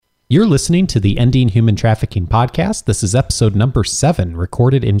You're listening to the Ending Human Trafficking podcast. This is episode number 7,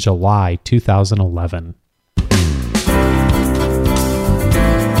 recorded in July 2011.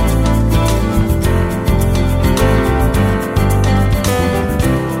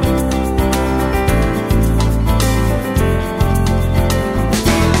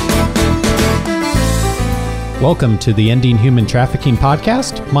 Welcome to the Ending Human Trafficking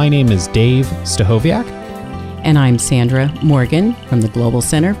podcast. My name is Dave Stachowiak. And I'm Sandra Morgan from the Global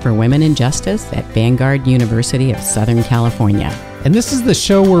Center for Women and Justice at Vanguard University of Southern California. And this is the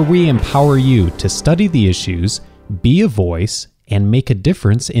show where we empower you to study the issues, be a voice, and make a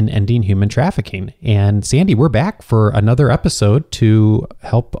difference in ending human trafficking. And Sandy, we're back for another episode to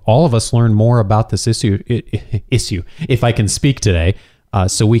help all of us learn more about this issue, if I can speak today,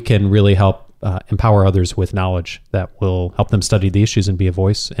 so we can really help empower others with knowledge that will help them study the issues and be a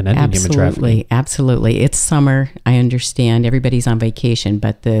voice in ending human trafficking. Absolutely. It's summer. I understand everybody's on vacation,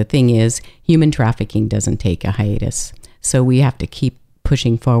 but the thing is, human trafficking doesn't take a hiatus. So we have to keep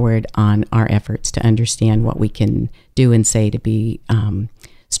pushing forward on our efforts to understand what we can do and say to be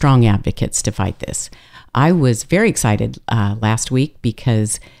strong advocates to fight this. I was very excited last week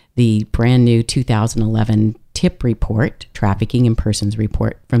because the brand new 2011 TIP report, Trafficking in Persons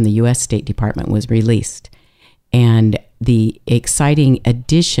report from the U.S. State Department was released. And the exciting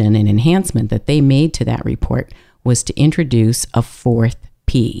addition and enhancement that they made to that report was to introduce a fourth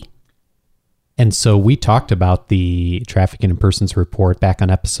P. And so we talked about the Trafficking in Persons report back on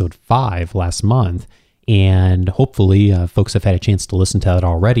episode 5 last month. And hopefully folks have had a chance to listen to that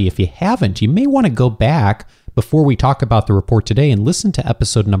already. If you haven't, you may want to go back before we talk about the report today and listen to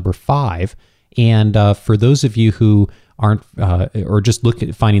episode number 5. And for those of you who aren't, or just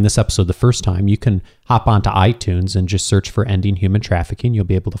finding this episode the first time, you can hop onto iTunes and just search for Ending Human Trafficking. You'll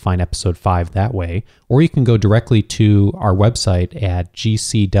be able to find episode 5 that way. Or you can go directly to our website at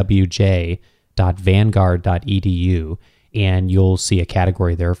gcwj.vanguard.edu, and you'll see a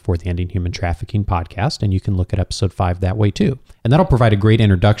category there for the Ending Human Trafficking podcast, and you can look at episode 5 that way too. And that'll provide a great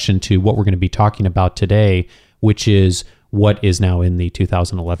introduction to what we're going to be talking about today, which is what is now in the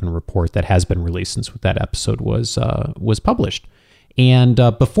 2011 report that has been released since that episode was published. And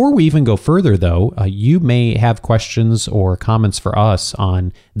before we even go further, though, you may have questions or comments for us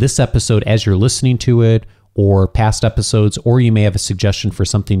on this episode as you're listening to it, or past episodes, or you may have a suggestion for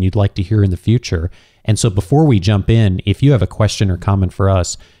something you'd like to hear in the future. And so before we jump in, if you have a question or comment for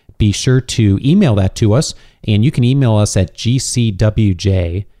us, be sure to email that to us. And you can email us at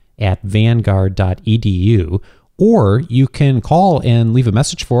gcwj@vanguard.edu. Or you can call and leave a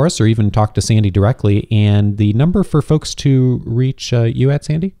message for us, or even talk to Sandy directly. And the number for folks to reach you at,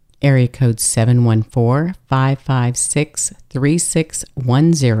 Sandy? Area code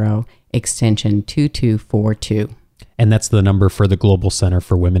 714-556-3610, extension 2242. And that's the number for the Global Center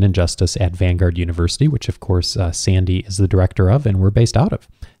for Women and Justice at Vanguard University, which of course Sandy is the director of and we're based out of.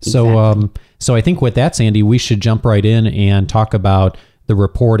 Exactly. So I think with that, Sandy, we should jump right in and talk about the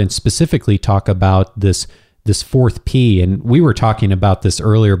report, and specifically talk about this fourth P. And we were talking about this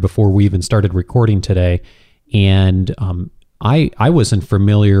earlier before we even started recording today. And I wasn't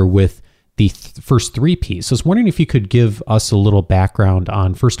familiar with the first 3 Ps. So I was wondering if you could give us a little background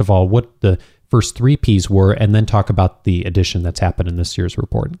on, first of all, what the first 3 Ps were, and then talk about the addition that's happened in this year's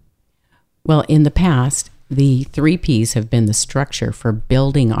report. Well, in the past, the 3 Ps have been the structure for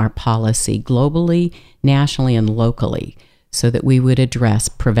building our policy globally, nationally, and locally, so that we would address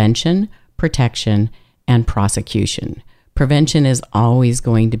prevention, protection, and prosecution. Prevention is always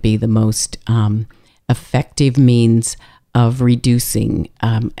going to be the most effective means of reducing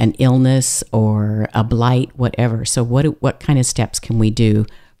an illness or a blight, whatever. So what kind of steps can we do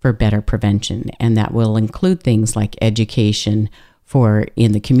for better prevention? And that will include things like education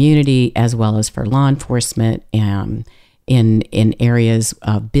in the community, as well as for law enforcement, in areas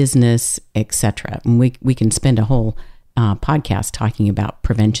of business, etc. And we can spend a whole podcast talking about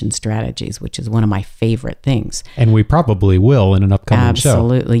prevention strategies, which is one of my favorite things. And we probably will in an upcoming show.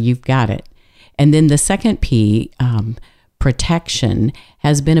 Absolutely, you've got it. And then the second P, protection,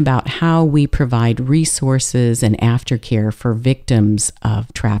 has been about how we provide resources and aftercare for victims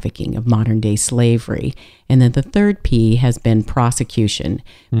of trafficking, of modern day slavery. And then the third P has been prosecution,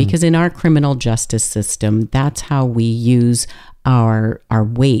 because in our criminal justice system, that's how we use our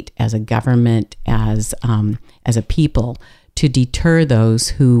weight as a government, as a people, to deter those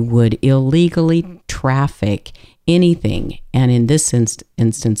who would illegally traffic anything. And in this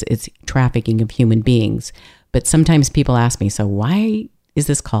instance, it's trafficking of human beings. But sometimes people ask me, so why is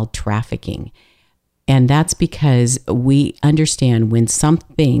this called trafficking? And that's because we understand when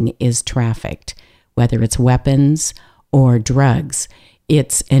something is trafficked, whether it's weapons or drugs,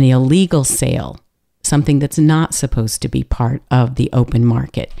 it's an illegal sale, something that's not supposed to be part of the open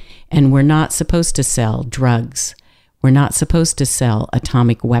market. And we're not supposed to sell drugs. We're not supposed to sell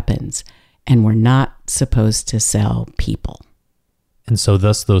atomic weapons. And we're not supposed to sell people. And so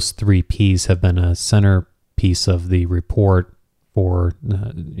thus those 3 Ps have been a centerpiece of the report for,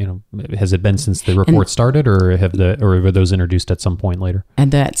 has it been since the report started, or were those introduced at some point later? And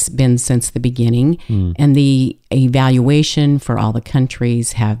that's been since the beginning. And the evaluation for all the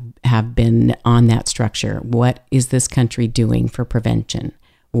countries have been on that structure. What is this country doing for prevention?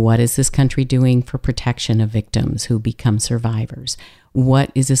 What is this country doing for protection of victims who become survivors?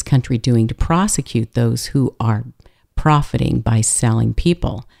 What is this country doing to prosecute those who are profiting by selling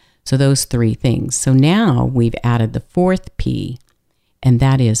people? So those 3 things. So now we've added the 4th P, and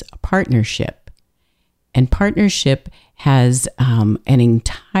that is partnership. And partnership has an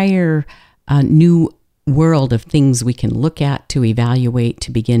entire new world of things we can look at to evaluate,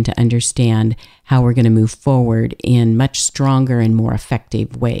 to begin to understand how we're going to move forward in much stronger and more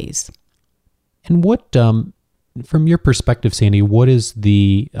effective ways. And what, from your perspective, Sandy, what does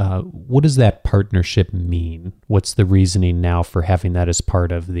that partnership mean? What's the reasoning now for having that as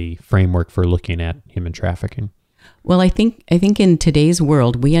part of the framework for looking at human trafficking? Well, I think in today's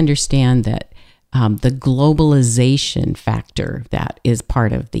world, we understand that the globalization factor that is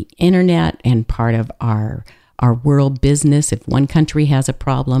part of the internet and part of our world business. If one country has a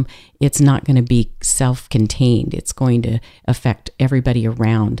problem, it's not going to be self-contained. It's going to affect everybody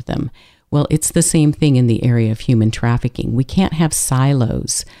around them. Well, it's the same thing in the area of human trafficking. We can't have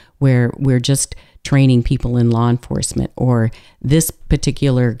silos where we're just training people in law enforcement, or this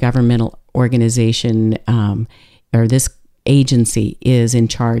particular governmental organization or this agency is in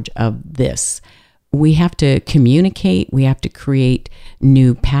charge of this. We have to communicate. We have to create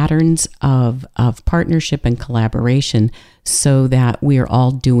new patterns of partnership and collaboration so that we are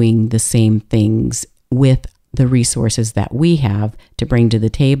all doing the same things with the resources that we have to bring to the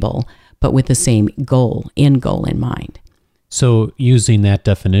table, but with the same end goal in mind. So using that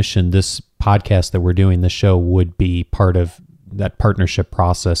definition, this podcast that we're doing, the show, would be part of that partnership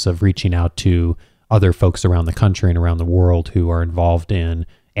process of reaching out to other folks around the country and around the world who are involved in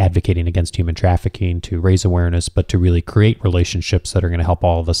advocating against human trafficking, to raise awareness, but to really create relationships that are going to help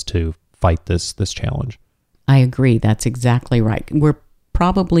all of us to fight this challenge. I agree. That's exactly right. We're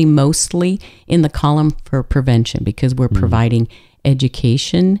probably mostly in the column for prevention because we're providing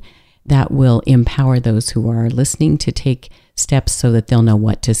education that will empower those who are listening to take steps so that they'll know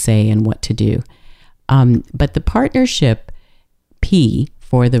what to say and what to do. But the partnership P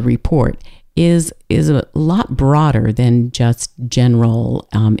for the report is a lot broader than just general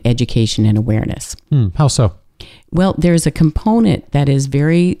education and awareness. How so? Well, there's a component that is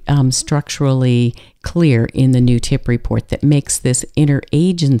very structurally clear in the new TIP report that makes this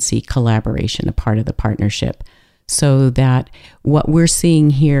interagency collaboration a part of the partnership, so that what we're seeing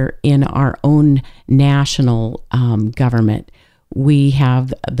here in our own national government, we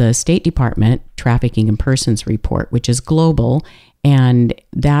have the State Department Trafficking in Persons report, which is global, and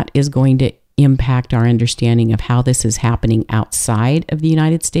that is going to impact our understanding of how this is happening outside of the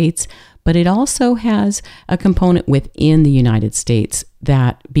United States. But it also has a component within the United States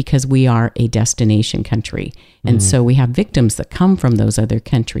that, because we are a destination country, and so we have victims that come from those other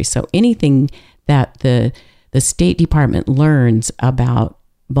countries. So anything that the State Department learns about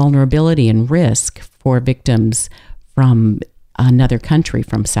vulnerability and risk for victims from another country,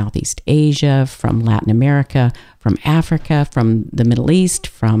 from Southeast Asia, from Latin America, from Africa, from the Middle East,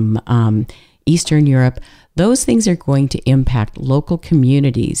 from Eastern Europe, those things are going to impact local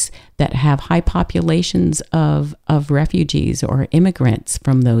communities that have high populations of refugees or immigrants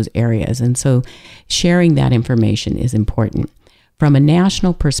from those areas. And so sharing that information is important. From a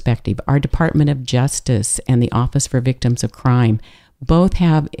national perspective, our Department of Justice and the Office for Victims of Crime both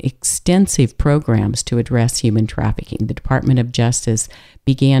have extensive programs to address human trafficking. The Department of Justice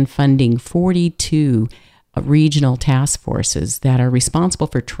began funding 42 regional task forces that are responsible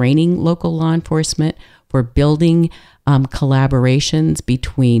for training local law enforcement, for building collaborations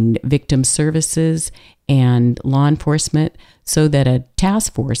between victim services and law enforcement, so that a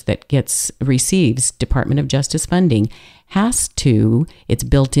task force that receives Department of Justice funding it's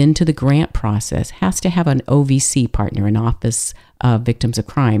built into the grant process, has to have an OVC partner, an Office of Victims of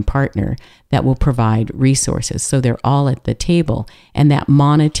Crime partner, that will provide resources. So they're all at the table, and that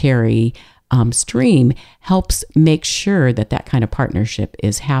monetary stream helps make sure that kind of partnership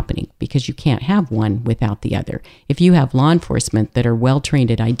is happening, because you can't have one without the other. If you have law enforcement that are well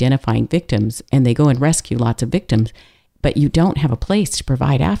trained at identifying victims and they go and rescue lots of victims, but you don't have a place to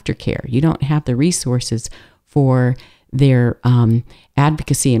provide aftercare, you don't have the resources for their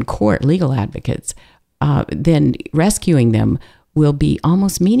advocacy in court, legal advocates, then rescuing them will be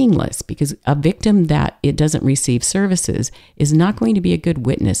almost meaningless, because a victim that it doesn't receive services is not going to be a good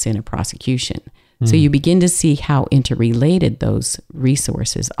witness in a prosecution. So you begin to see how interrelated those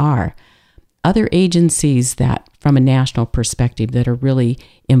resources are. Other agencies that, from a national perspective, that are really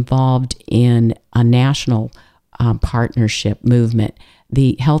involved in a national partnership movement,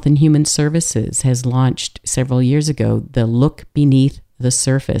 the Health and Human Services has launched several years ago the Look Beneath the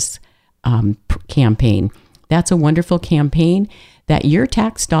Surface campaign. That's a wonderful campaign that your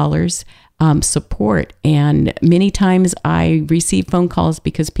tax dollars support. And many times I receive phone calls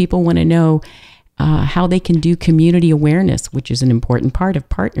because people want to know how they can do community awareness, which is an important part of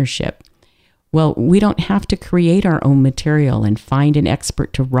partnership. Well, we don't have to create our own material and find an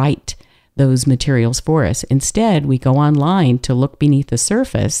expert to write those materials for us. Instead, we go online to Look Beneath the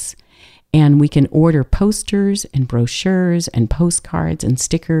Surface, and we can order posters and brochures and postcards and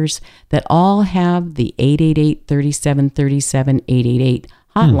stickers that all have the 888-3737-888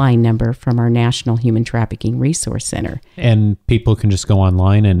 hotline number from our National Human Trafficking Resource Center. And people can just go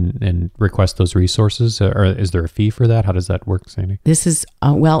online and request those resources? Or is there a fee for that? How does that work, Sandy? This is,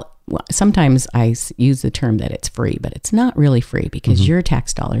 sometimes I use the term that it's free, but it's not really free, because your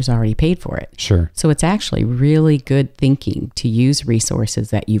tax dollars already paid for it. Sure. So it's actually really good thinking to use resources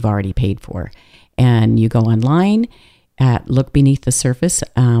that you've already paid for. And you go online at Look Beneath the Surface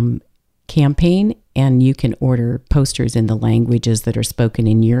campaign, and you can order posters in the languages that are spoken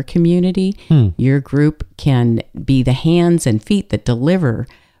in your community. Your group can be the hands and feet that deliver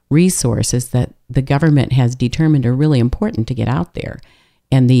resources that the government has determined are really important to get out there.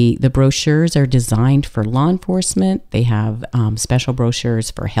 And the brochures are designed for law enforcement. They have special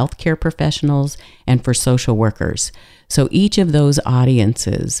brochures for healthcare professionals and for social workers. So each of those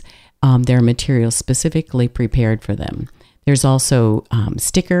audiences, there are materials specifically prepared for them. There's also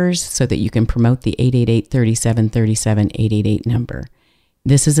stickers so that you can promote the 888-3737-888 number.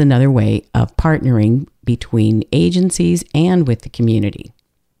 This is another way of partnering between agencies and with the community.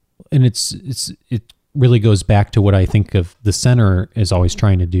 And it really goes back to what I think of the center is always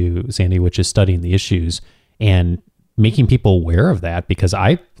trying to do, Sandy, which is studying the issues and making people aware of that, because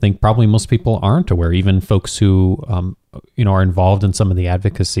I think probably most people aren't aware, even folks who are involved in some of the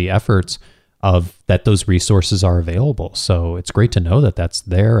advocacy efforts of that those resources are available. So it's great to know that that's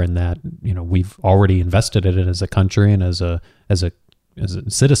there, and that we've already invested in it as a country and as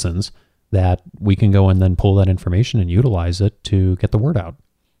citizens, that we can go and then pull that information and utilize it to get the word out.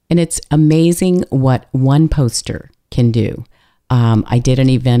 And it's amazing what one poster can do. I did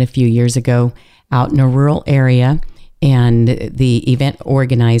an event a few years ago out in a rural area, and the event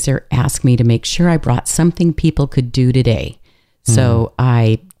organizer asked me to make sure I brought something people could do today. So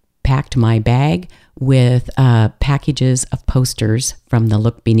I packed my bag with packages of posters from the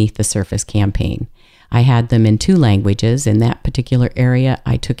Look Beneath the Surface campaign. I had them in 2 languages. In that particular area,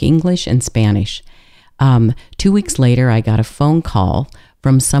 I took English and Spanish. 2 weeks later, I got a phone call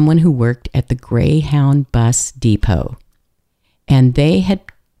from someone who worked at the Greyhound bus depot. And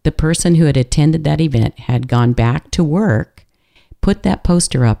the person who had attended that event had gone back to work, put that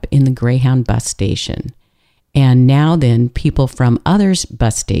poster up in the Greyhound bus station. And now then, people from other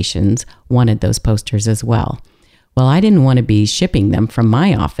bus stations wanted those posters as well. Well, I didn't want to be shipping them from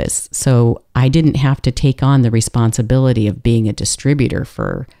my office, so I didn't have to take on the responsibility of being a distributor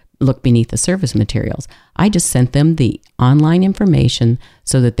for Look Beneath the Surface materials. I just sent them the online information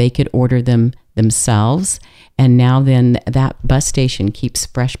so that they could order them themselves. And now then, that bus station keeps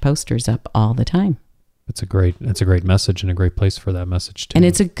fresh posters up all the time. That's a great message, and a great place for that message too. And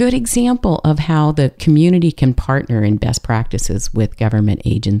it's a good example of how the community can partner in best practices with government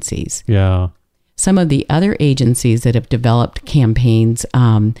agencies. Yeah. Some of the other agencies that have developed campaigns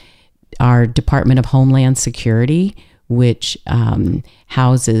are Department of Homeland Security, which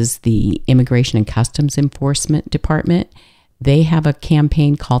houses the Immigration and Customs Enforcement Department. They have a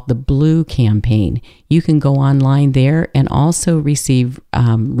campaign called the Blue Campaign. You can go online there and also receive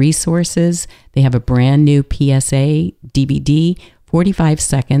resources. They have a brand new PSA DVD, 45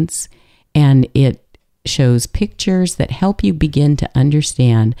 seconds, and it shows pictures that help you begin to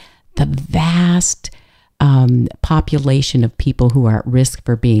understand the vast population of people who are at risk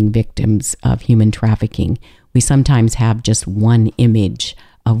for being victims of human trafficking. We sometimes have just one image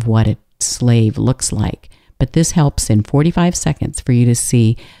of what a slave looks like, but this helps in 45 seconds for you to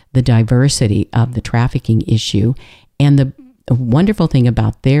see the diversity of the trafficking issue. And the wonderful thing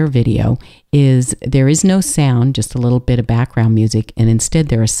about their video is there is no sound, just a little bit of background music, and instead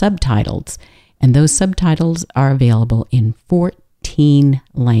there are subtitles. And those subtitles are available in 14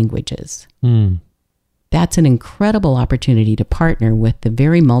 languages. that's an incredible opportunity to partner with the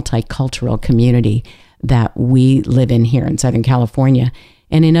very multicultural community that we live in here in Southern California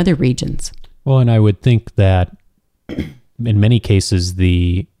and in other regions. Well, and I would think that in many cases,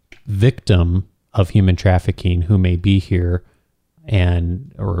 the victim of human trafficking who may be here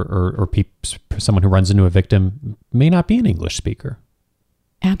and or someone who runs into a victim may not be an English speaker.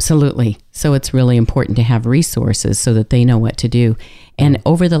 Absolutely. So it's really important to have resources so that they know what to do. And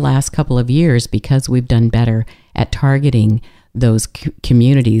over the last couple of years, because we've done better at targeting those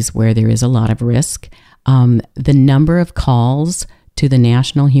communities where there is a lot of risk, the number of calls to the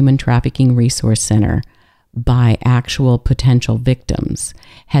National Human Trafficking Resource Center by actual potential victims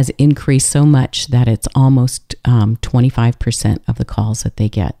has increased so much that it's almost 25% of the calls that they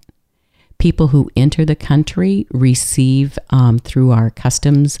get. People who enter the country receive through our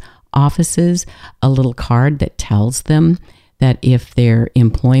customs offices a little card that tells them that if their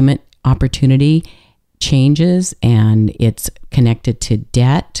employment opportunity changes and it's connected to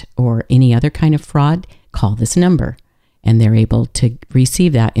debt or any other kind of fraud, call this number. And they're able to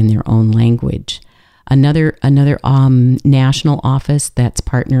receive that in their own language. Another national office that's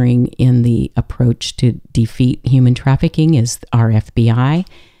partnering in the approach to defeat human trafficking is our FBI.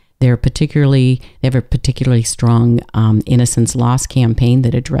 They have a particularly strong innocence loss campaign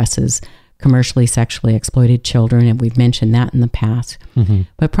that addresses commercially sexually exploited children, and we've mentioned that in the past. Mm-hmm.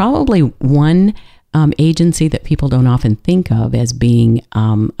 But probably one agency that people don't often think of as being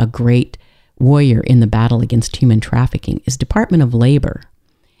a great warrior in the battle against human trafficking is Department of Labor.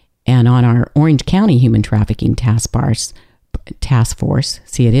 And on our Orange County Human Trafficking Task Force,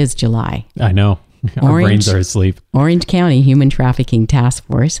 see, it is July. I know. Our brains are asleep. Orange County Human Trafficking Task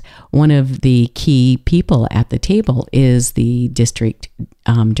Force, one of the key people at the table is the district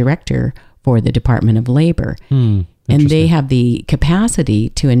director for the Department of Labor. And they have the capacity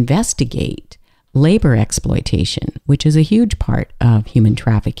to investigate labor exploitation, which is a huge part of human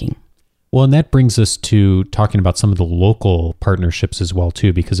trafficking. Well, and that brings us to talking about some of the local partnerships as well,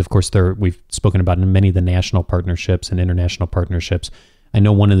 too, because, of course, we've spoken about many of the national partnerships and international partnerships. I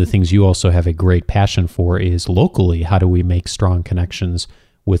know one of the things you also have a great passion for is locally, how do we make strong connections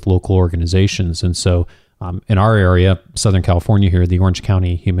with local organizations? And so in our area, Southern California here, the Orange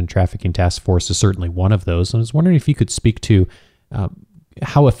County Human Trafficking Task Force is certainly one of those. And I was wondering if you could speak to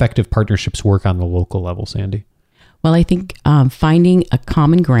how effective partnerships work on the local level, Sandy. Well, I think finding a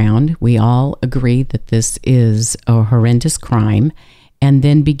common ground, we all agree that this is a horrendous crime, and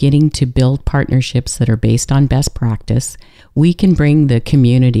then beginning to build partnerships that are based on best practice, we can bring the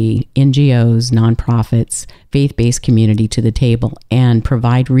community, NGOs, nonprofits, faith-based community to the table and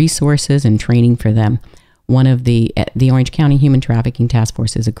provide resources and training for them. One of the Orange County Human Trafficking Task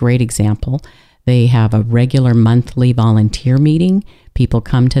Force is a great example. They have a regular monthly volunteer meeting. People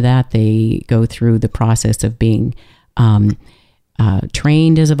come to that. They go through the process of being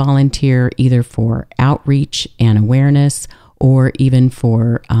trained as a volunteer, either for outreach and awareness or even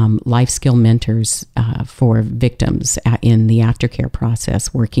for life skill mentors for victims in the aftercare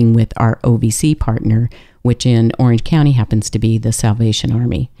process, working with our OVC partner, which in Orange County happens to be the Salvation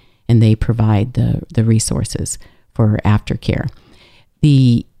Army, and they provide the resources for aftercare.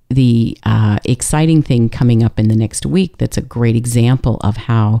 The exciting thing coming up in the next week that's a great example of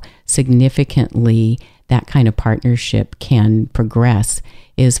how significantly that kind of partnership can progress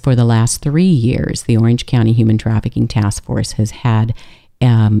is for the last 3 years, the Orange County Human Trafficking Task Force has had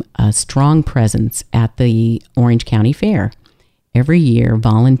a strong presence at the Orange County Fair. Every year,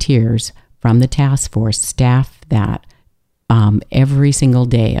 volunteers from the task force staff that every single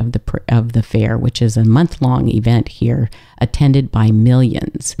day of the fair, which is a month-long event here, attended by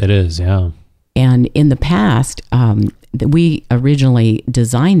millions. It is, yeah. And in the past, we originally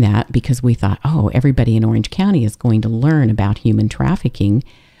designed that because we thought, everybody in Orange County is going to learn about human trafficking.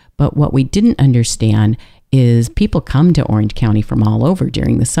 But what we didn't understand is people come to Orange County from all over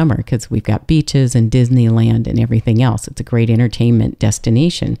during the summer because we've got beaches and Disneyland and everything else. It's a great entertainment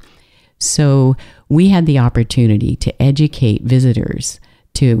destination. So we had the opportunity to educate visitors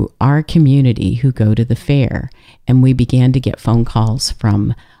to our community who go to the fair. And we began to get phone calls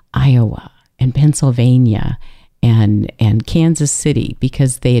from Iowa and Pennsylvania and Kansas City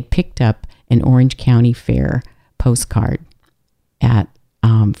because they had picked up an Orange County Fair postcard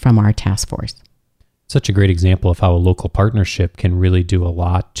from our task force. Such a great example of how a local partnership can really do a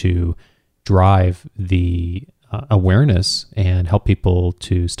lot to drive the awareness and help people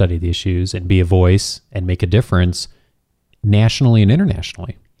to study the issues and be a voice and make a difference nationally and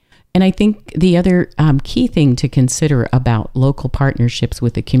internationally. And I think the other key thing to consider about local partnerships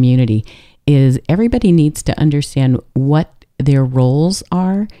with the community is everybody needs to understand what their roles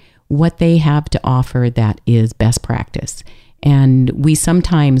are what they have to offer that is best practice. And we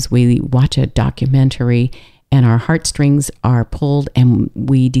watch a documentary and our heartstrings are pulled and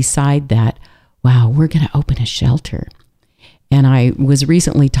we decide that, wow, we're going to open a shelter. And I was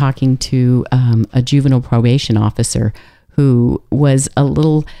recently talking to a juvenile probation officer who was a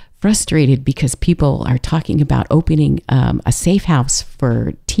little frustrated because people are talking about opening a safe house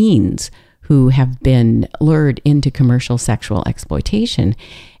for teens who have been lured into commercial sexual exploitation.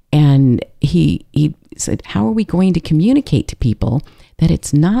 And he said, how are we going to communicate to people that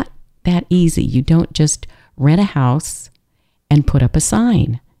it's not that easy? You don't just rent a house and put up a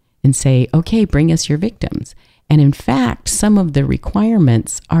sign and say, okay, bring us your victims. And in fact, some of the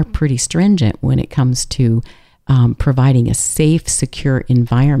requirements are pretty stringent when it comes to providing a safe, secure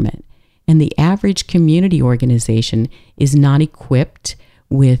environment. And the average community organization is not equipped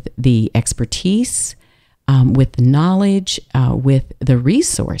with the expertise, with the knowledge, with the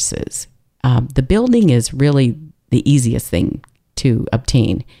resources. The building is really the easiest thing to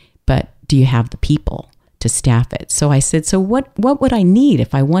obtain, but do you have the people to staff it? So I said, so what would I need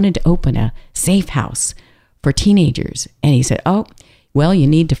if I wanted to open a safe house for teenagers? And he said, oh, well, you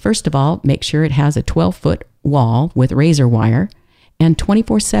need to, first of all, make sure it has a 12-foot wall with razor wire and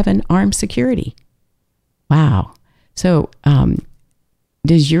 24/7 armed security. Wow. So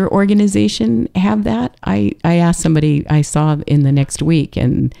does your organization have that? I asked somebody I saw in the next week,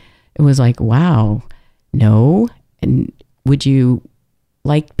 and it was like, wow, no. And would you,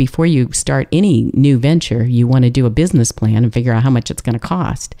 like, before you start any new venture, you want to do a business plan and figure out how much it's going to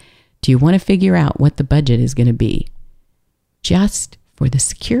cost. Do you want to figure out what the budget is going to be just for the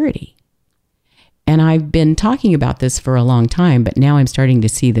security? And I've been talking about this for a long time, but now I'm starting to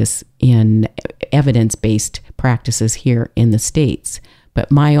see this in evidence-based practices here in the States.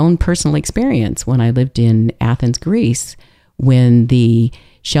 But my own personal experience when I lived in Athens, Greece, when the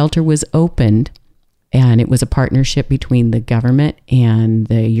shelter was opened, and it was a partnership between the government and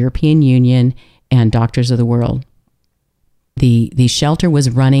the European Union and Doctors of the World. The shelter was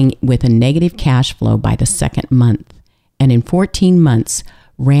running with a negative cash flow by the second month, and in 14 months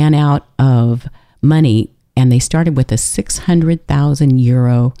ran out of money, and they started with a 600,000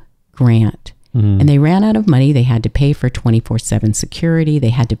 euro grant. And they ran out of money. They had to pay for 24/7 security. They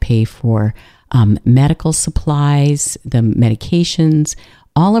had to pay for medical supplies, the medications.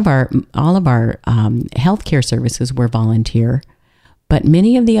 All of our healthcare services were volunteer, but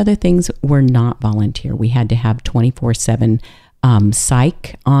many of the other things were not volunteer. We had to have 24/7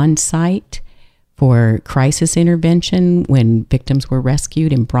 psych on site for crisis intervention when victims were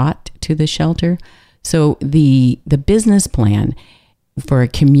rescued and brought to the shelter. So the business plan for a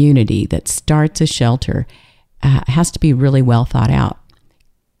community that starts a shelter has to be really well thought out.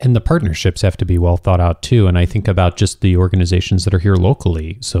 And the partnerships have to be well thought out too. And I think about just the organizations that are here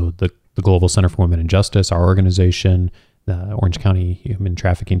locally. So the Global Center for Women and Justice, our organization, the Orange County Human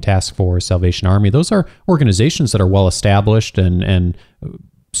Trafficking Task Force, Salvation Army. Those are organizations that are well established and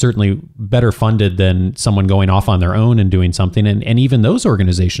certainly better funded than someone going off on their own and doing something. And even those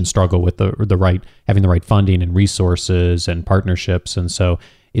organizations struggle with having the right funding and resources and partnerships. And so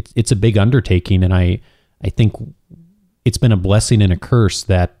it's a big undertaking. And I think it's been a blessing and a curse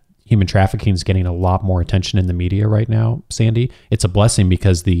that human trafficking is getting a lot more attention in the media right now, Sandy. It's a blessing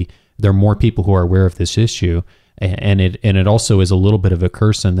because there are more people who are aware of this issue. And it also is a little bit of a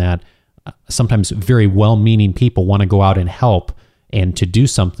curse in that sometimes very well-meaning people want to go out and help and to do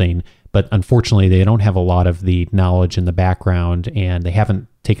something, but unfortunately they don't have a lot of the knowledge in the background and they haven't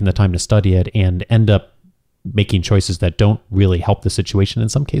taken the time to study it and end up making choices that don't really help the situation. In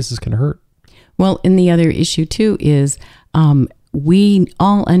some cases can hurt. Well, and the other issue too is we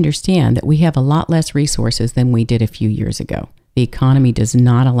all understand that we have a lot less resources than we did a few years ago. The economy does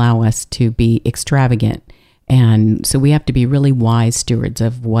not allow us to be extravagant. And so we have to be really wise stewards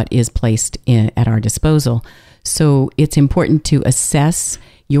of what is placed at our disposal. So it's important to assess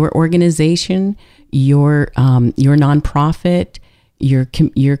your organization, your nonprofit,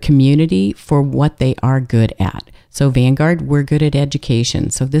 your community for what they are good at. So Vanguard, we're good at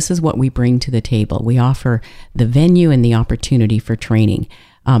education. So this is what we bring to the table. We offer the venue and the opportunity for training.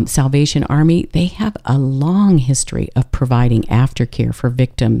 Salvation Army, they have a long history of providing aftercare for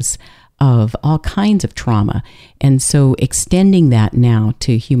victims of all kinds of trauma. And so extending that now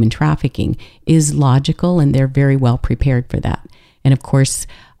to human trafficking is logical, and they're very well prepared for that. And of course,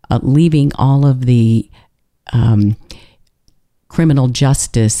 leaving all of the criminal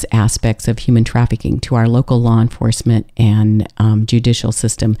justice aspects of human trafficking to our local law enforcement and judicial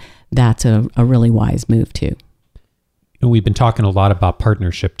system, that's a really wise move too. We've been talking a lot about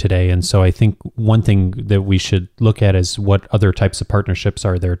partnership today, and so I think one thing that we should look at is what other types of partnerships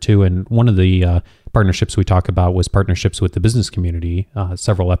are there too. And one of the partnerships we talked about was partnerships with the business community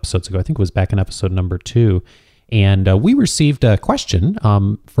several episodes ago. I think it was back in episode number 2. And we received a question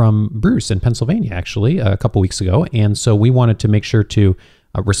from Bruce in Pennsylvania, actually, a couple weeks ago. And so we wanted to make sure to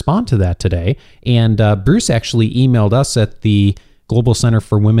respond to that today. And Bruce actually emailed us at the Global Center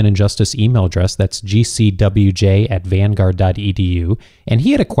for Women and Justice email address. That's gcwj@vanguard.edu. And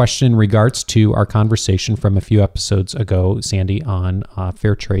he had a question in regards to our conversation from a few episodes ago, Sandy, on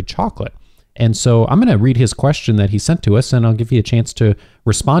fair trade chocolate. And so I'm going to read his question that he sent to us, and I'll give you a chance to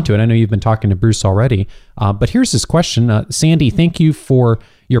respond to it. I know you've been talking to Bruce already, but here's his question. Sandy, thank you for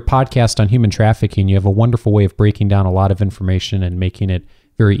your podcast on human trafficking. You have a wonderful way of breaking down a lot of information and making it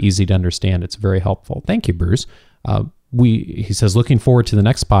very easy to understand. It's very helpful. Thank you, Bruce. He says, looking forward to the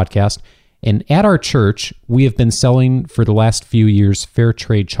next podcast. And at our church, we have been selling for the last few years fair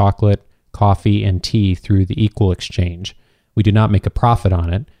trade chocolate, coffee, and tea through the Equal Exchange. We do not make a profit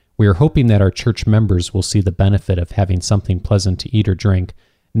on it. We are hoping that our church members will see the benefit of having something pleasant to eat or drink,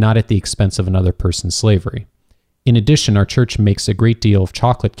 not at the expense of another person's slavery. In addition, our church makes a great deal of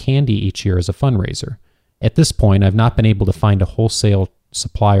chocolate candy each year as a fundraiser. At this point, I've not been able to find a wholesale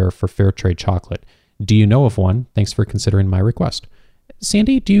supplier for fair trade chocolate. Do you know of one? Thanks for considering my request.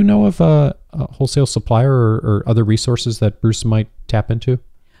 Sandy, do you know of a wholesale supplier or other resources that Bruce might tap into?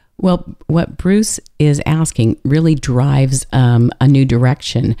 Well, what Bruce is asking really drives a new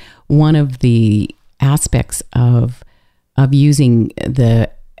direction. One of the aspects of using the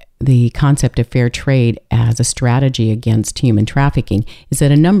concept of fair trade as a strategy against human trafficking is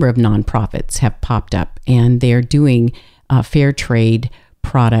that a number of nonprofits have popped up, and they're doing fair trade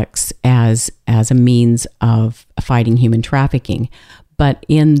products as a means of fighting human trafficking. But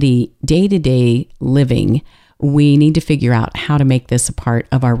in the day-to-day living, we need to figure out how to make this a part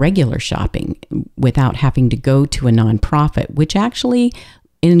of our regular shopping without having to go to a nonprofit, which actually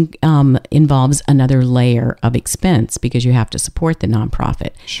involves another layer of expense because you have to support the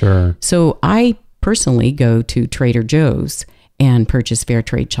nonprofit. Sure. So I personally go to Trader Joe's and purchase fair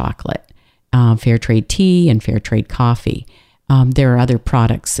trade chocolate, fair trade tea, and fair trade coffee. There are other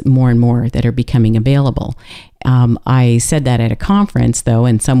products more and more that are becoming available. I said that at a conference, though,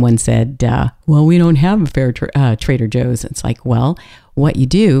 and someone said, well, we don't have a fair Trader Joe's. It's like, well, what you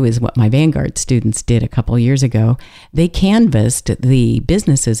do is what my Vanguard students did a couple of years ago. They canvassed the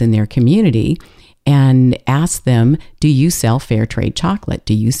businesses in their community and asked them, do you sell fair trade chocolate?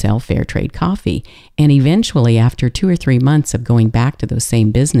 Do you sell fair trade coffee? And eventually, after 2 or 3 months of going back to those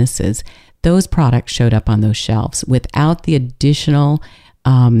same businesses, those products showed up on those shelves without the additional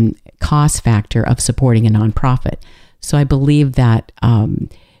cost factor of supporting a nonprofit. So I believe that, and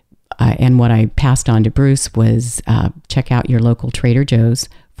what I passed on to Bruce was check out your local Trader Joe's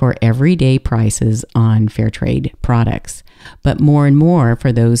for everyday prices on fair trade products. But more and more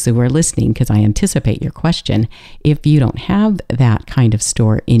for those who are listening, because I anticipate your question, if you don't have that kind of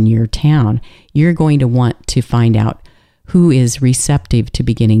store in your town, you're going to want to find out who is receptive to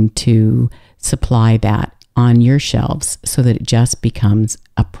beginning to supply that on your shelves so that it just becomes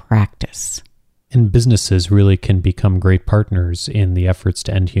a practice. And businesses really can become great partners in the efforts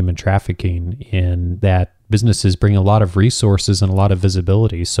to end human trafficking, in that businesses bring a lot of resources and a lot of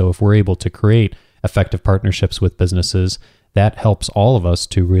visibility. So if we're able to create effective partnerships with businesses, that helps all of us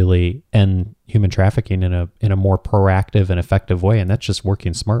to really end human trafficking in a more proactive and effective way. And that's just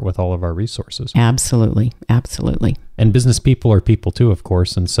working smart with all of our resources. Absolutely. Absolutely. And business people are people too, of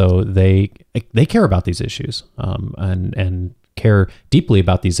course. And so they care about these issues and care deeply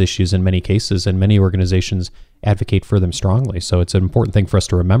about these issues in many cases. And many organizations advocate for them strongly. So it's an important thing for us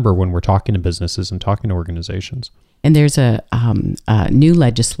to remember when we're talking to businesses and talking to organizations. And there's a new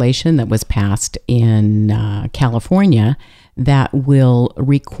legislation that was passed in California that will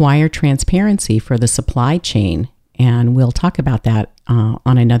require transparency for the supply chain. And we'll talk about that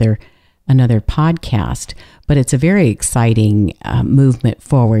on another podcast. But it's a very exciting movement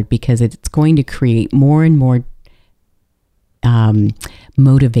forward because it's going to create more and more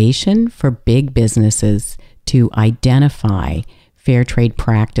motivation for big businesses to identify fair trade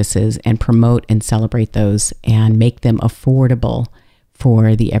practices and promote and celebrate those and make them affordable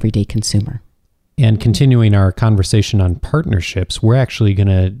for the everyday consumer. And continuing our conversation on partnerships, we're actually going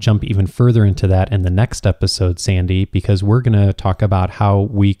to jump even further into that in the next episode, Sandy, because we're going to talk about how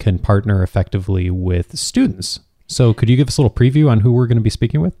we can partner effectively with students. So could you give us a little preview on who we're going to be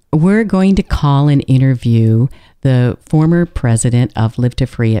speaking with? We're going to call and interview the former president of Live to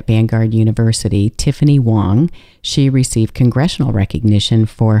Free at Vanguard University, Tiffany Wong. She received congressional recognition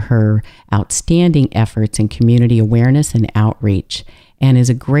for her outstanding efforts in community awareness and outreach, and is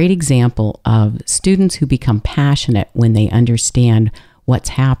a great example of students who become passionate when they understand what's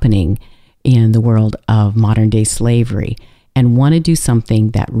happening in the world of modern day slavery and want to do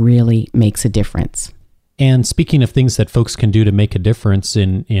something that really makes a difference. And speaking of things that folks can do to make a difference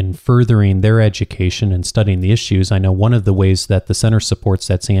in furthering their education and studying the issues, I know one of the ways that the center supports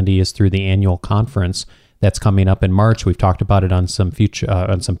that, Sandy, is through the annual conference that's coming up in March. We've talked about it on some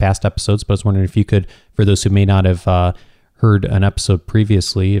past episodes, but I was wondering if you could, for those who may not have heard an episode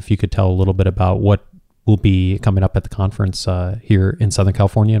previously, if you could tell a little bit about what will be coming up at the conference here in Southern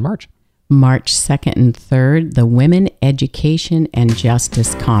California in March. March 2nd and 3rd, the Women Education and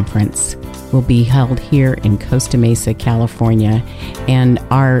Justice Conference will be held here in Costa Mesa, California, and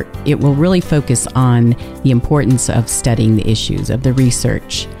it will really focus on the importance of studying the issues of the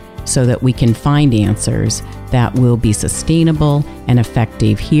research so that we can find answers that will be sustainable and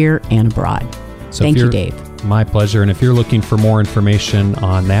effective here and abroad. So Thank you, Dave. My pleasure. And if you're looking for more information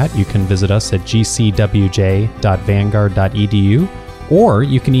on that, you can visit us at gcwj.vanguard.edu. Or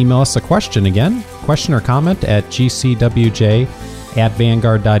you can email us a question or comment at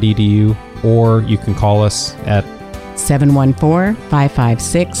gcwj@vanguard.edu, or you can call us at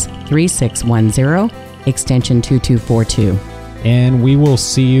 714-556-3610, extension 2242. And we will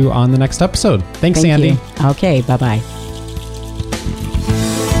see you on the next episode. Thanks, Thank Sandy. you. Okay, bye-bye.